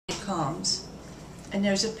comes, and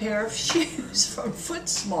there's a pair of shoes from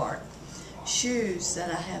Footsmart, shoes that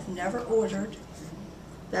I have never ordered,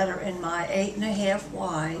 that are in my 8.5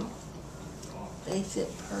 wide. They fit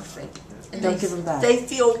perfect. And Don't give them back. They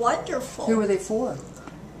feel wonderful. Who were they for?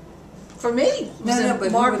 For me. No,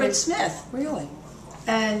 but Margaret Smith. Really?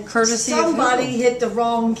 And Courtesy somebody of who? hit the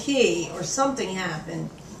wrong key or something happened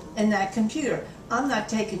in that computer. I'm not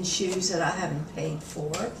taking shoes that I haven't paid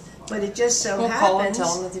for, but it just so happens. Call and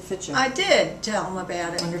tell them that they fit you. I did tell them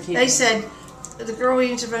about it. Undertaking. They said, the girl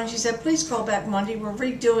we answered phone, she said, please call back Monday. We're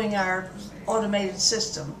redoing our automated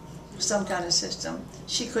system, some kind of system.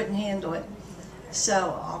 She couldn't handle it.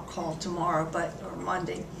 So I'll call tomorrow, or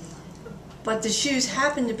Monday. But the shoes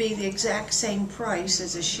happened to be the exact same price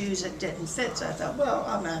as the shoes that didn't fit. So I thought, well,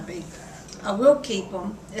 I'm happy. I will keep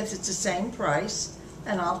them if it's the same price,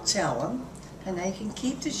 and I'll tell them, and they can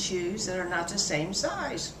keep the shoes that are not the same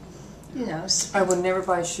size. You know. So. I would never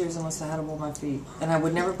buy shoes unless I had them on my feet, and I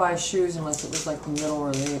would never buy shoes unless it was like the middle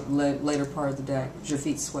or the later part of the day, because your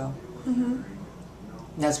feet swell. Mm-hmm.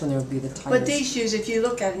 That's when there would be the tightest. But these shoes, if you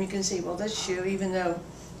look at them, you can see, well, this shoe, even though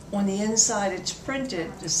on the inside it's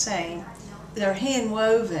printed the same, they're hand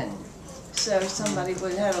woven. So somebody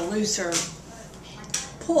would have a looser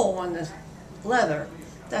pull on the leather.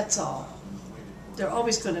 That's all. They're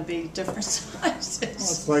always going to be different sizes. Well,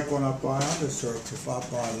 it's like when I buy undershirts. If I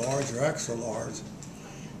buy large or extra large,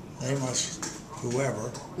 they must,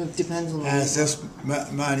 whoever, It depends on the has this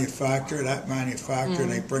manufacturer, that manufacturer,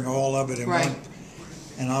 and they bring all of it in Right. one,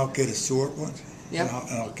 and I'll get a short one, Yep.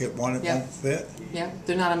 and I'll get one that Yep. won't fit. Yeah,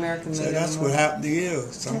 they're not American made So that's anymore. what happened to you.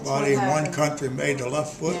 Somebody in one happened. country made the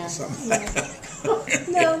left foot, Yeah. something like that.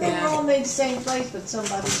 No, they were Yeah. all made the same place, but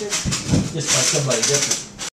somebody just Just by somebody different.